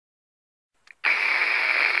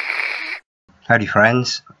Howdy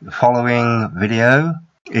friends, the following video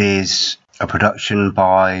is a production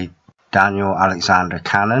by Daniel Alexander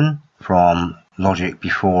Cannon from Logic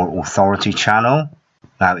Before Authority channel.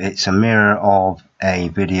 Now it's a mirror of a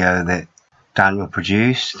video that Daniel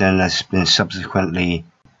produced and has been subsequently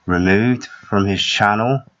removed from his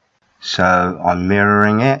channel, so I'm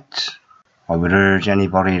mirroring it. I would urge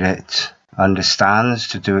anybody that understands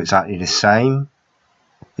to do exactly the same.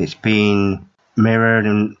 It's been mirrored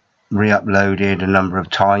and re-uploaded a number of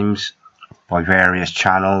times by various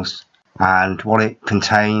channels, and what it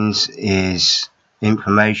contains is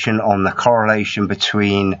information on the correlation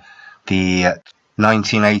between the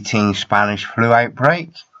 1918 Spanish flu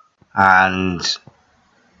outbreak and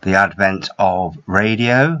the advent of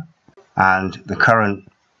radio and the current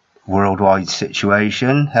worldwide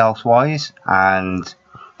situation health-wise and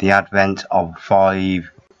the advent of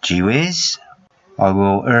 5G. I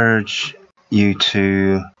will urge you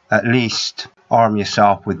to at least arm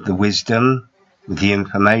yourself with the wisdom, with the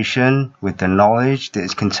information, with the knowledge that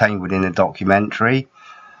is contained within the documentary,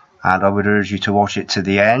 and I would urge you to watch it to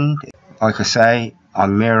the end. Like I say,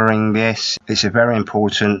 I'm mirroring this. It's a very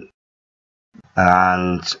important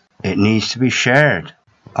and it needs to be shared.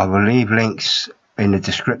 I will leave links in the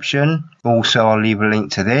description. Also, I'll leave a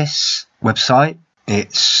link to this website.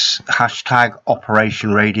 It's hashtag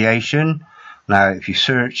Operation Radiation. Now, if you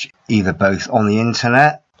search either both on the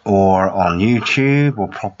internet or on YouTube or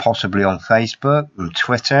possibly on Facebook and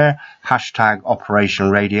Twitter, hashtag Operation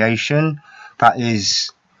Radiation, that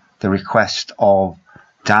is the request of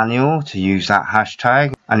Daniel to use that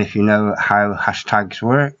hashtag. And if you know how hashtags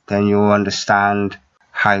work, then you'll understand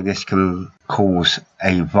how this can cause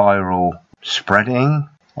a viral spreading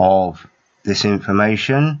of this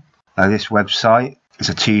information. Now, this website is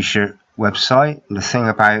a t-shirt website. And the thing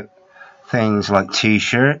about things like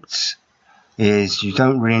t-shirts is you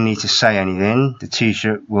don't really need to say anything. The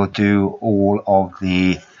t-shirt will do all of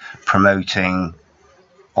the promoting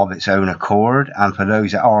of its own accord, and for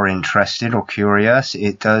those that are interested or curious,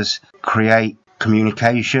 it does create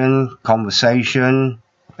communication, conversation,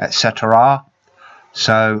 etc.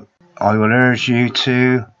 So I will urge you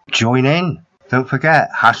to join in. Don't forget,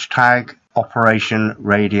 hashtag Operation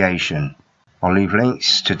Radiation. I'll leave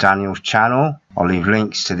links to Daniel's channel. I'll leave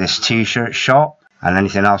links to this t-shirt shop and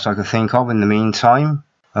anything else I can think of in the meantime.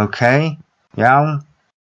 Okay? Yeah?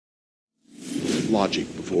 Logic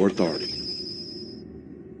Before Authority.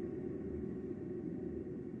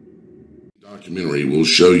 Documentary will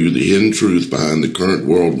show you the hidden truth behind the current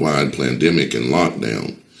worldwide pandemic and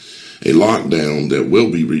lockdown. A lockdown that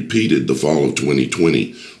will be repeated the fall of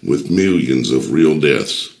 2020 with millions of real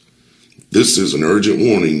deaths. This is an urgent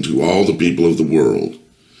warning to all the people of the world.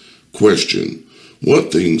 Question: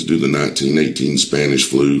 what things do the 1918 Spanish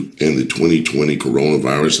flu and the 2020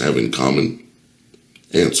 coronavirus have in common?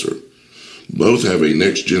 Answer: both have a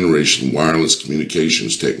next-generation wireless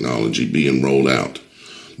communications technology being rolled out.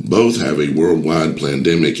 Both have a worldwide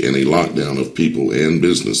pandemic and a lockdown of people and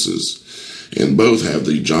businesses. And both have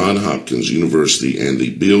the Johns Hopkins University and the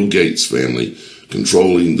Bill Gates family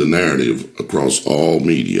controlling the narrative across all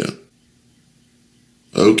media.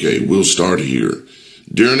 Okay, we'll start here.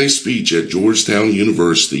 During a speech at Georgetown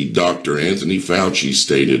University, Dr. Anthony Fauci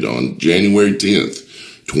stated on January 10th,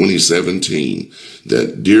 2017,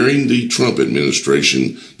 that during the Trump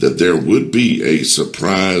administration that there would be a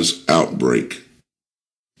surprise outbreak.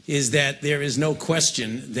 Is that there is no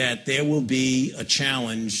question that there will be a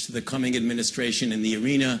challenge to the coming administration in the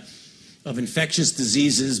arena of infectious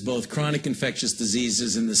diseases, both chronic infectious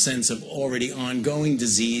diseases in the sense of already ongoing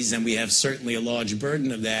disease, and we have certainly a large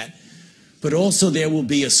burden of that, but also there will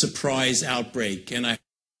be a surprise outbreak. And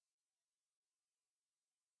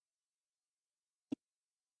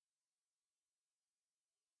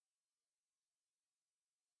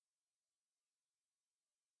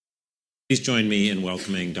Please join me in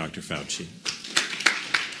welcoming Dr. Fauci.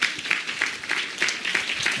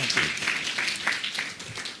 Thank you.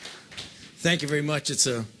 Thank you very much. It's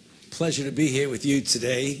a pleasure to be here with you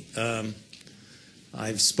today.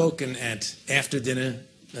 I've spoken at after-dinner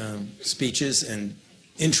speeches and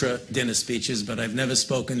intra-dinner speeches, but I've never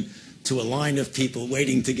spoken to a line of people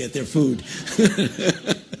waiting to get their food.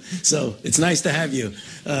 So it's nice to have you.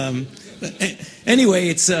 Anyway,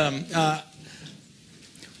 it's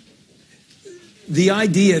the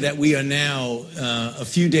idea that we are now a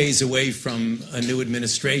few days away from a new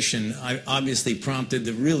administration obviously prompted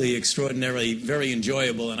the really extraordinarily, very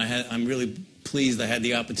enjoyable, and I'm really pleased I had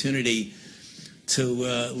the opportunity to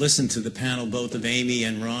listen to the panel, both of Amy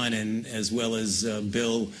and Ron, and as well as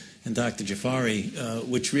Bill and Dr. Jafari,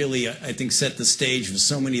 which really, I think, set the stage for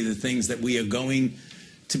so many of the things that we are going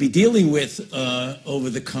to be dealing with over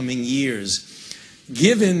the coming years.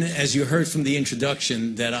 Given, as you heard from the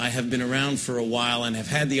introduction, that I have been around for a while and have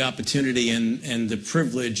had the opportunity and the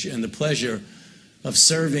privilege and the pleasure of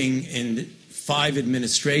serving in 5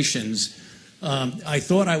 administrations, I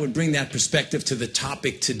thought I would bring that perspective to the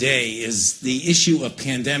topic today, is the issue of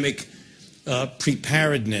pandemic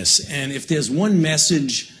preparedness. And if there's one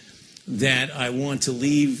message that I want to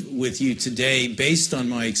leave with you today based on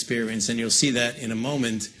my experience, and you'll see that in a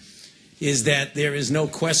moment, is that there is no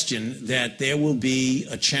question that there will be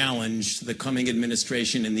a challenge to the coming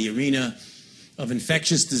administration in the arena of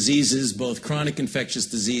infectious diseases, both chronic infectious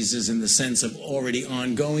diseases in the sense of already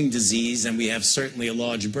ongoing disease, and we have certainly a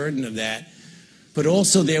large burden of that, but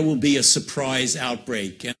also there will be a surprise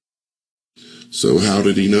outbreak. So how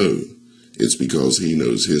did he know? It's because he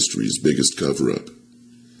knows history's biggest cover-up.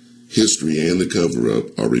 History and the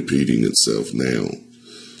cover-up are repeating itself now.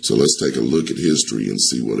 So let's take a look at history and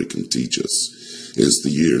see what it can teach us. It's the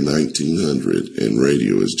year 1900 and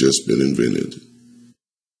radio has just been invented.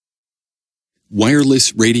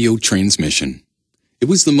 Wireless radio transmission. It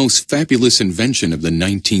was the most fabulous invention of the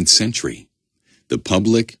 19th century. The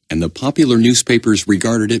public and the popular newspapers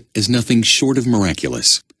regarded it as nothing short of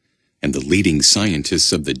miraculous. And the leading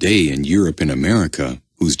scientists of the day in Europe and America,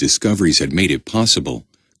 whose discoveries had made it possible,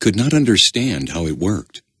 could not understand how it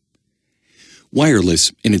worked.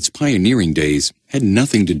 Wireless, in its pioneering days, had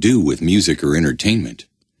nothing to do with music or entertainment.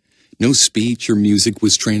 No speech or music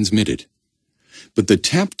was transmitted. But the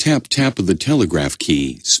tap, tap, tap of the telegraph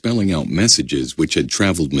key, spelling out messages which had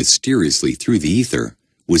traveled mysteriously through the ether,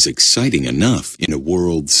 was exciting enough in a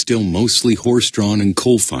world still mostly horse-drawn and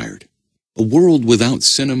coal-fired. A world without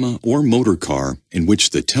cinema or motor car, in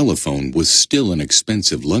which the telephone was still an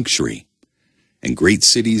expensive luxury. And great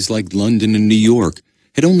cities like London and New York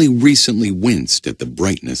had only recently winced at the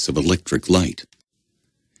brightness of electric light.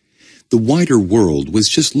 The wider world was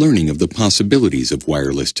just learning of the possibilities of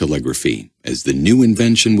wireless telegraphy, as the new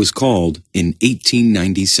invention was called in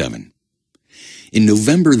 1897. In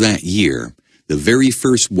November that year, the very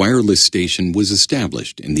first wireless station was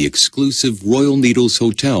established in the exclusive Royal Needles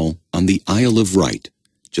Hotel on the Isle of Wight,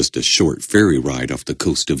 just a short ferry ride off the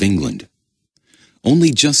coast of England.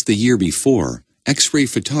 Only just the year before, X-ray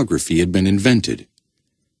photography had been invented.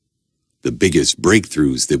 The biggest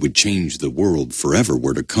breakthroughs that would change the world forever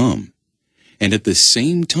were to come. And at the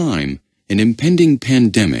same time, an impending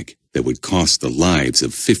pandemic that would cost the lives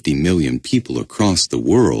of 50 million people across the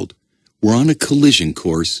world were on a collision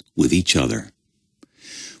course with each other.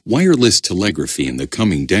 Wireless telegraphy in the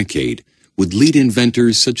coming decade would lead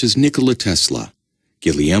inventors such as Nikola Tesla,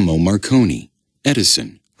 Guglielmo Marconi,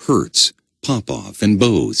 Edison, Hertz, Popov, and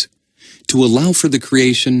Bose to allow for the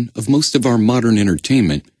creation of most of our modern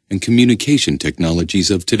entertainment and communication technologies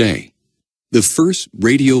of today. The first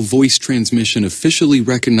radio voice transmission officially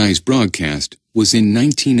recognized broadcast was in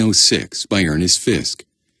 1906 by Ernest Fisk,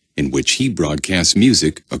 in which he broadcast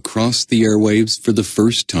music across the airwaves for the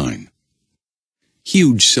first time.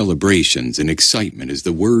 Huge celebrations and excitement as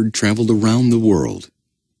the word traveled around the world,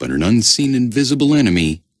 but an unseen invisible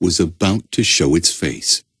enemy was about to show its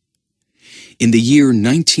face. In the year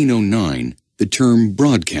 1909, the term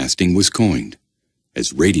broadcasting was coined,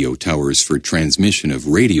 as radio towers for transmission of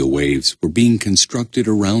radio waves were being constructed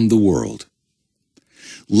around the world.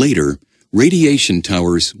 Later, radiation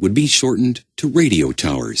towers would be shortened to radio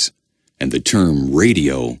towers, and the term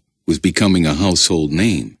radio was becoming a household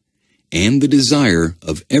name, and the desire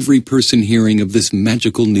of every person hearing of this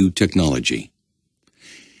magical new technology.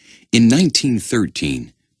 In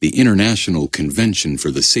 1913, the International Convention for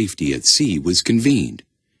the Safety at Sea was convened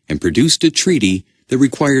and produced a treaty that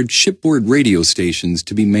required shipboard radio stations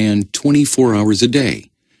to be manned 24 hours a day,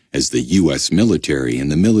 as the U.S. military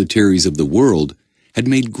and the militaries of the world had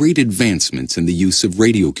made great advancements in the use of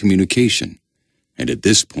radio communication, and at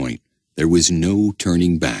this point, there was no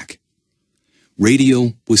turning back.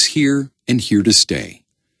 Radio was here and here to stay,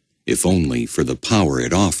 if only for the power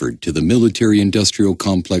it offered to the military-industrial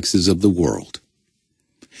complexes of the world.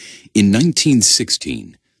 In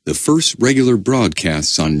 1916, the first regular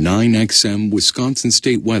broadcasts on 9XM Wisconsin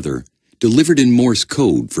State Weather delivered in Morse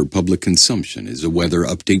code for public consumption as a weather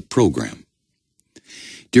update program.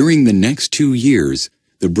 During the next 2 years,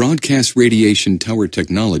 the broadcast radiation tower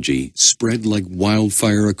technology spread like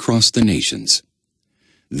wildfire across the nations.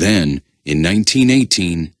 Then, in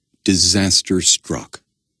 1918, disaster struck.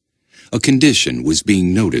 A condition was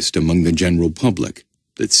being noticed among the general public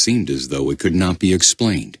that seemed as though it could not be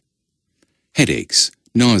explained. Headaches,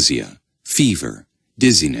 nausea, fever,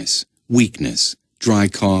 dizziness, weakness, dry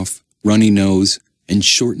cough, runny nose, and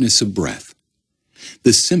shortness of breath.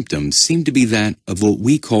 The symptoms seemed to be that of what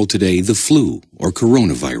we call today the flu or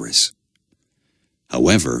coronavirus.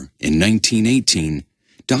 However, in 1918,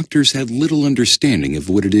 doctors had little understanding of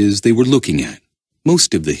what it is they were looking at.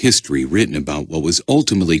 Most of the history written about what was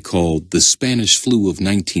ultimately called the Spanish flu of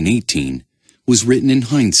 1918 was written in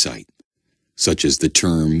hindsight, such as the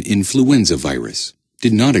term influenza virus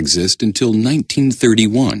did not exist until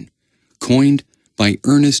 1931, coined by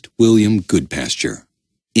Ernest William Goodpasture.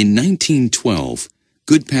 In 1912,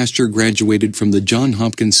 Goodpasture graduated from the Johns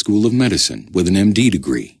Hopkins School of Medicine with an MD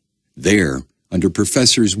degree. There, under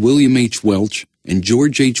Professors William H. Welch and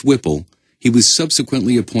George H. Whipple, he was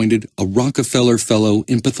subsequently appointed a Rockefeller Fellow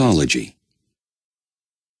in Pathology.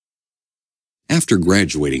 After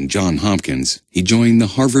graduating Johns Hopkins, he joined the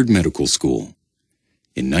Harvard Medical School.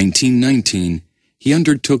 In 1919, he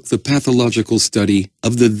undertook the pathological study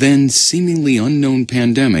of the then seemingly unknown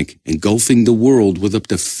pandemic engulfing the world with up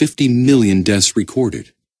to 50 million deaths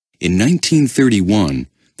recorded. In 1931,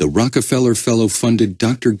 the Rockefeller Fellow-funded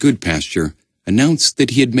Dr. Goodpasture announced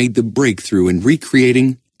that he had made the breakthrough in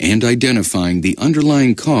recreating and identifying the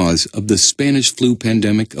underlying cause of the Spanish flu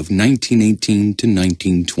pandemic of 1918 to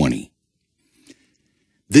 1920.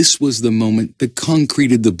 This was the moment that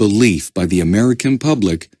concreted the belief by the American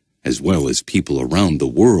public, as well as people around the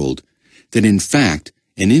world, that in fact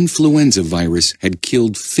an influenza virus had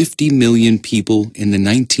killed 50 million people in the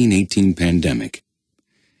 1918 pandemic.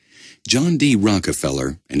 John D.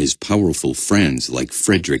 Rockefeller and his powerful friends like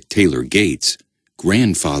Frederick Taylor Gates,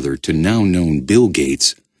 grandfather to now-known Bill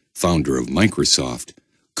Gates, founder of Microsoft,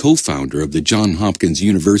 co-founder of the Johns Hopkins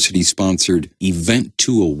University-sponsored Event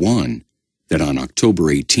 201, that on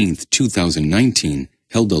October 18, 2019,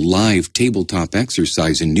 held a live tabletop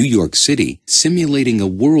exercise in New York City simulating a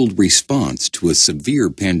world response to a severe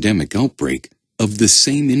pandemic outbreak of the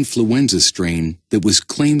same influenza strain that was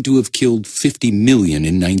claimed to have killed 50 million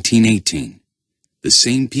in 1918. The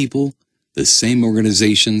same people, the same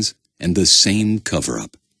organizations, and the same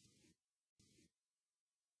cover-up.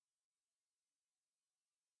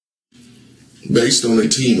 Based on a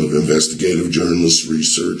team of investigative journalists'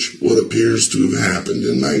 research, what appears to have happened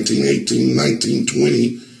in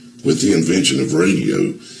 1918-1920 with the invention of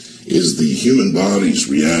radio is the human body's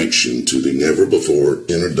reaction to the never-before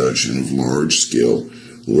introduction of large-scale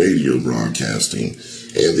radio broadcasting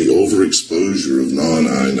and the overexposure of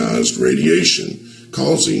non-ionized radiation,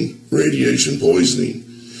 causing radiation poisoning.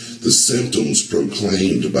 The symptoms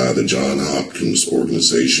proclaimed by the Johns Hopkins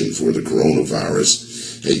Organization for the Coronavirus,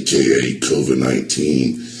 aka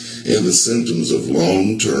COVID-19, and the symptoms of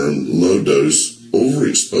long-term, low-dose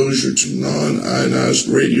overexposure to non-ionized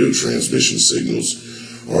radio transmission signals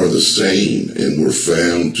are the same and were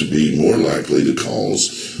found to be more likely the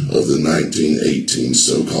cause of the 1918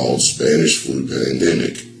 so-called Spanish flu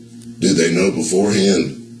pandemic. Did they know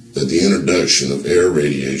beforehand that the introduction of air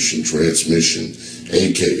radiation transmission,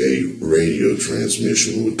 aka radio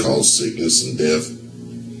transmission, would cause sickness and death?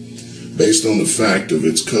 Based on the fact of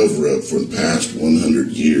its cover-up for the past 100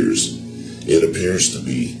 years, it appears to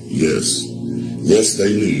be yes. Yes,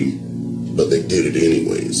 they knew, but they did it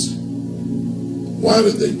anyways. Why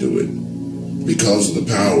did they do it? Because of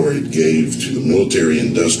the power it gave to the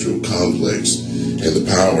military-industrial complex and the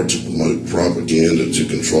power to promote propaganda to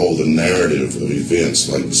control the narrative of events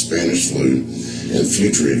like the Spanish flu and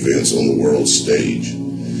future events on the world stage,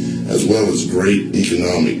 as well as great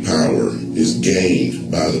economic power is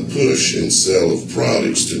gained by the push and sale of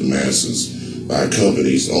products to the masses by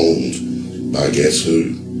companies owned by guess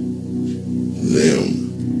who? Them.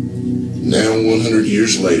 Now 100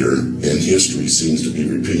 years later, and history seems to be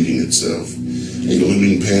repeating itself, a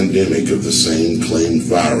looming pandemic of the same claimed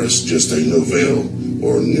virus, just a novel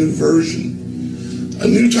or new version. A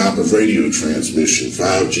new type of radio transmission,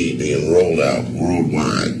 5G, being rolled out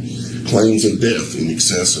worldwide. Claims of death in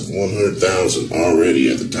excess of 100,000 already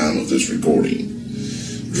at the time of this recording.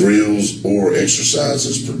 Drills or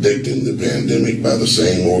exercises predicting the pandemic by the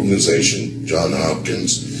same organization, Johns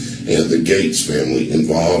Hopkins, and the Gates family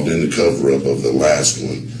involved in the cover-up of the last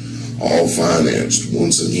one, all financed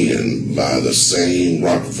once again by the same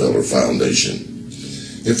Rockefeller Foundation.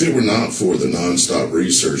 If it were not for the nonstop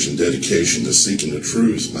research and dedication to seeking the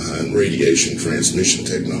truth behind radiation transmission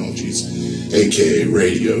technologies, aka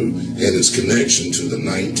radio, and its connection to the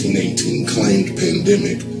 1918 claimed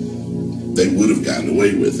pandemic, they would have gotten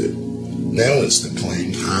away with it. Now it's the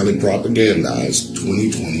claimed highly propagandized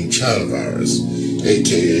 2020 China virus,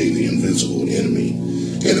 aka the invisible enemy,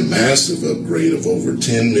 and a massive upgrade of over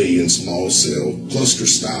 10 million small cell cluster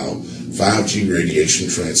style 5G radiation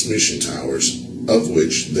transmission towers, of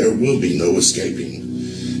which there will be no escaping.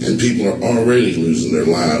 And people are already losing their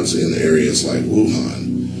lives in areas like Wuhan,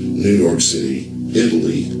 New York City,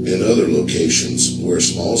 Italy, and other locations where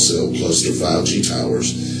small cell cluster 5G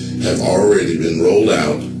towers have already been rolled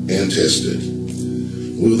out and tested.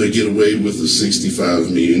 Will they get away with the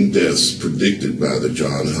 65 million deaths predicted by the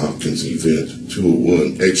Johns Hopkins Event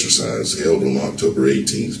 201 exercise held on October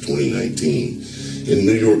 18, 2019 in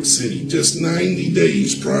New York City, just 90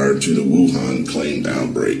 days prior to the Wuhan claimed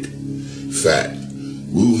outbreak? Fact: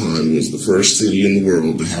 Wuhan was the first city in the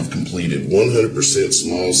world to have completed 100%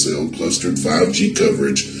 small cell clustered 5G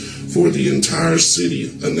coverage for the entire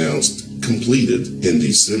city, announced completed in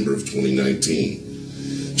December of 2019.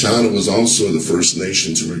 China was also the first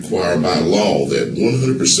nation to require by law that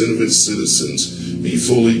 100% of its citizens be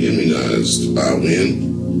fully immunized by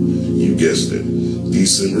when? You guessed it,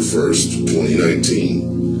 December 1st,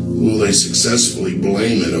 2019. Will they successfully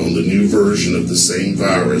blame it on the new version of the same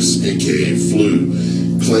virus, aka flu,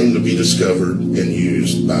 claimed to be discovered and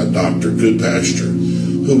used by Dr. Goodpasture,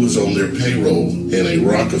 who was on their payroll and a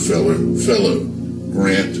Rockefeller Fellow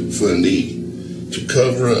grant fundee, to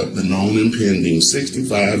cover up the known impending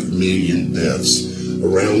 65 million deaths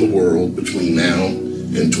around the world between now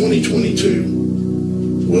and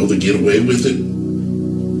 2022? Will they get away with it?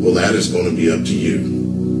 Well, that is going to be up to you.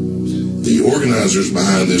 The organizers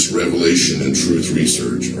behind this revelation and truth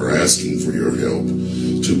research are asking for your help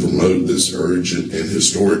to promote this urgent and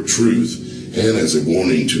historic truth, and as a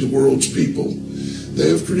warning to the world's people. They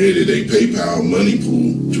have created a PayPal money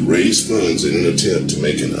pool to raise funds in an attempt to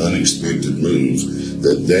make an unexpected move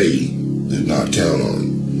that they did not count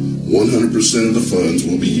on. 100% of the funds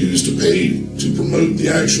will be used to pay to promote the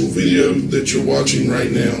actual video that you're watching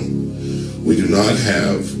right now. We do not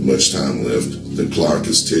have much time left. The clock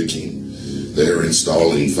is ticking. They are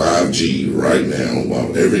installing 5G right now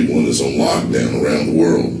while everyone is on lockdown around the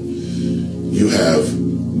world. You have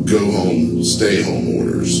go home, stay home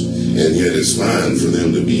orders, and yet it's fine for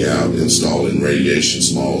them to be out installing radiation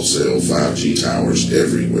small cell 5G towers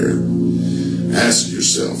everywhere. Ask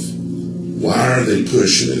yourself, why are they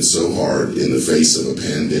pushing it so hard in the face of a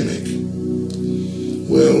pandemic?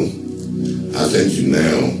 Well, I think you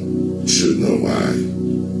now should know why.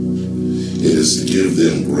 It is to give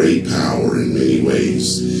them great power in many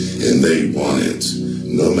ways, and they want it,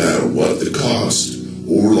 no matter what the cost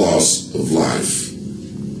or loss of life.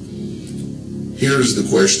 Here is the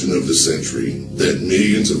question of the century that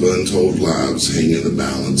millions of untold lives hang in the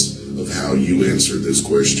balance of how you answer this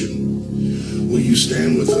question. Will you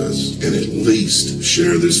stand with us and at least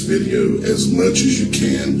share this video as much as you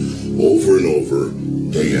can over and over,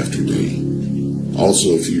 day after day? Also,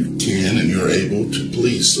 if you can and you're able to,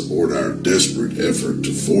 please support our desperate effort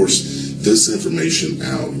to force this information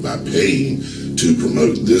out by paying to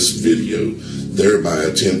promote this video, thereby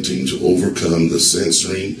attempting to overcome the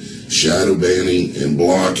censoring, shadow banning, and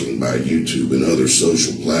blocking by YouTube and other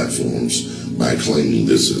social platforms by claiming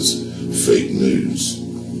this is fake news.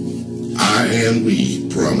 I and we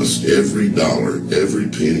promise every dollar, every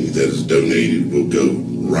penny that is donated will go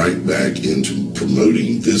right back into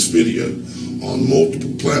promoting this video on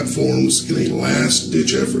multiple platforms in a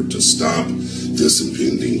last-ditch effort to stop this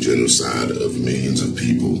impending genocide of millions of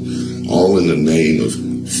people, all in the name of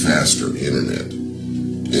faster internet.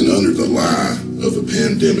 And under the lie of a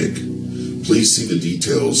pandemic, please see the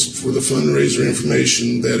details for the fundraiser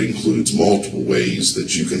information that includes multiple ways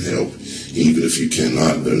that you can help, even if you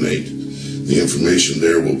cannot donate. The information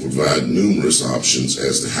there will provide numerous options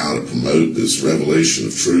as to how to promote this revelation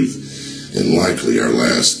of truth, and likely our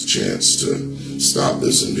last chance to stop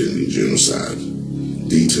this impending genocide.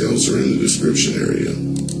 Details are in the description area.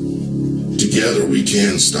 Together we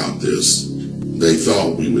can stop this. They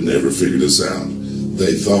thought we would never figure this out.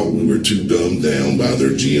 They thought we were too dumbed down by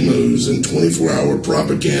their GMOs and 24-hour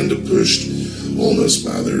propaganda pushed on us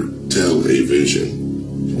by their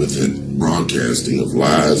television with the broadcasting of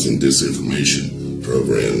lies and disinformation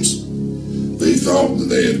programs. They thought that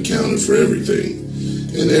they had accounted for everything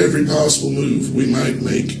and every possible move we might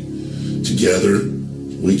make. Together,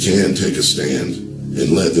 we can take a stand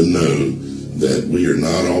and let them know that we are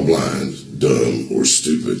not all blind, dumb, or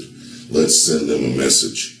stupid. Let's send them a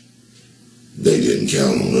message. They didn't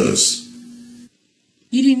count on us.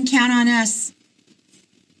 You didn't count on us.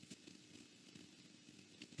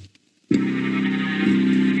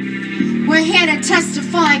 We're here to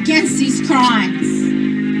testify against these crimes.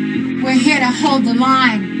 We're here to hold the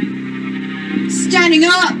line. Standing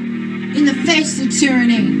up in the face of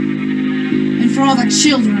tyranny, and for all the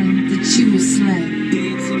children that you will slay.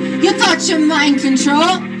 You thought your mind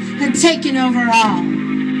control had taken over all,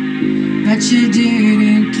 but you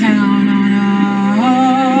didn't count on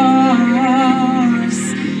us.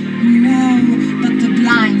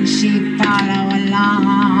 she'd follow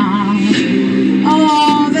along.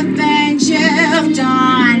 All the things you've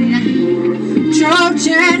done,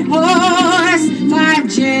 Trojan horse,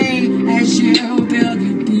 5G, as you build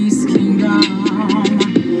your beast kingdom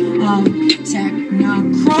of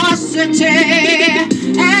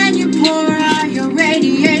technocrosity, and you pour out your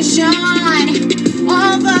radiation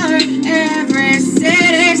over every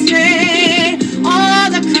city street. All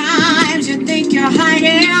the crimes you think you're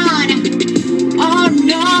hiding, oh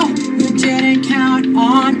no, you didn't count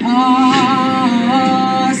on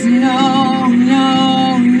us. No,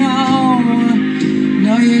 no, no,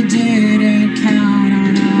 no, you didn't count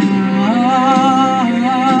on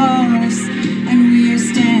us. And we are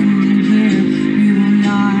standing here, we will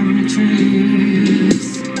not retreat.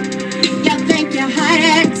 You think you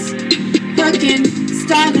hide it, hooking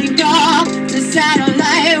Starlink off to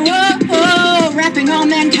satellite, whoa, wrapping all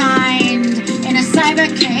mankind in a cyber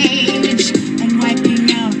cage and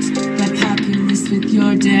wiping out the populace with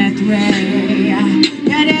your death ray.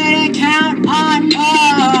 You didn't count on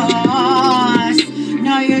us.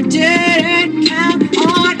 No, you didn't count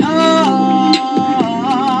on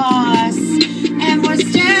us. And we're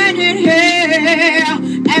standing here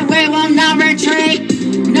and we will not retreat.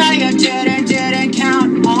 No, you didn't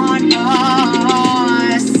count on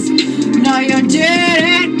us. No, you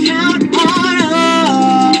didn't count on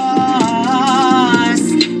us.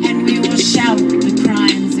 And we will shout the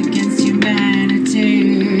crimes against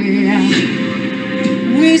humanity.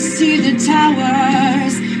 We see the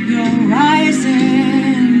towers, you're rising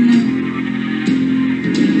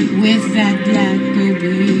with that black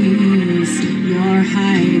obelisk you're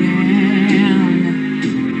hiding.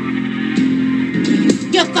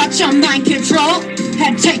 You thought your mind control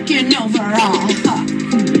had taken over all.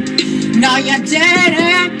 No, you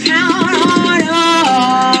didn't count on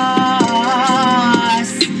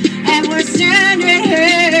us. And we're standing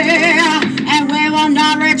here and we will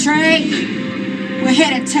not retreat. We're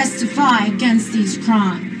here to testify against these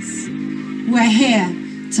crimes. We're here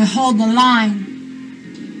to hold the line,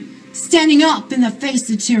 standing up in the face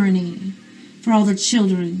of tyranny for all the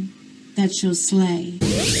children that you'll slay.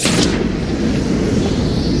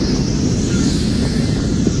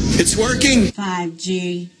 It's working!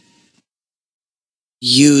 5G.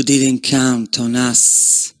 You didn't count on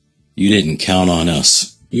us. You didn't count on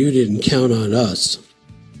us. You didn't count on us.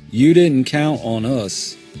 You didn't count on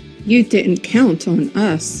us. You didn't count on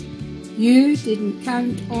us. You didn't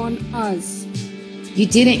count on us. You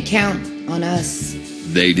didn't count on us.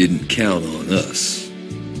 They didn't count on us.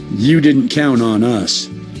 You didn't count on us.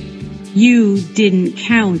 You didn't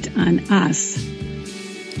count on us.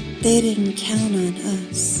 They didn't count on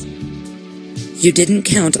us. You didn't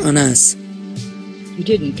count on us. You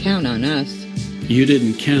didn't count on us. You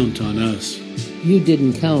didn't count on us. You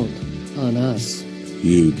didn't count on us.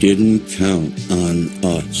 You didn't count on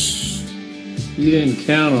us. You didn't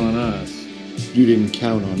count on us. You didn't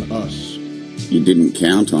count on us. You didn't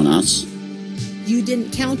count on us. You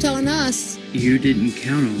didn't count on us. You didn't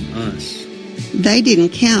count on us. They didn't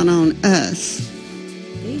count on us.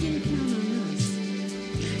 They didn't count on us.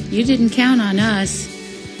 You didn't count on us.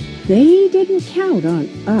 They didn't count on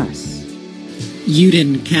us. You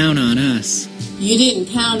didn't count on us. You didn't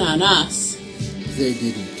count on us. They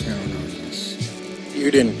didn't count on us.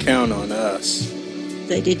 You didn't count on us.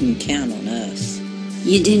 They didn't count on us.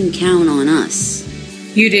 You didn't count on us.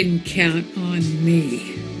 You didn't count on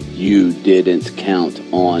me. You didn't count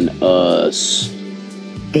on us.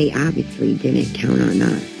 They obviously didn't count on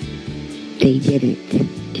us. They didn't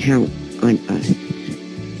count on us.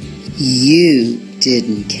 You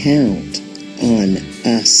didn't count on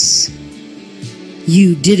us.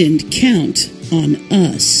 You didn't count on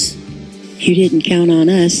us. You didn't count on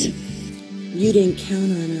us. You didn't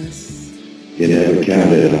count on us. You never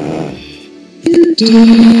counted on us. You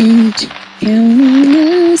didn't count on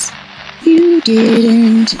us. You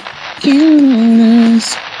didn't count on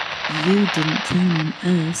us. You didn't count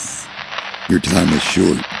on us. Your time is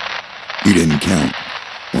short. You didn't count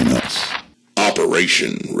on us.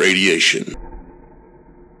 Operation Radiation.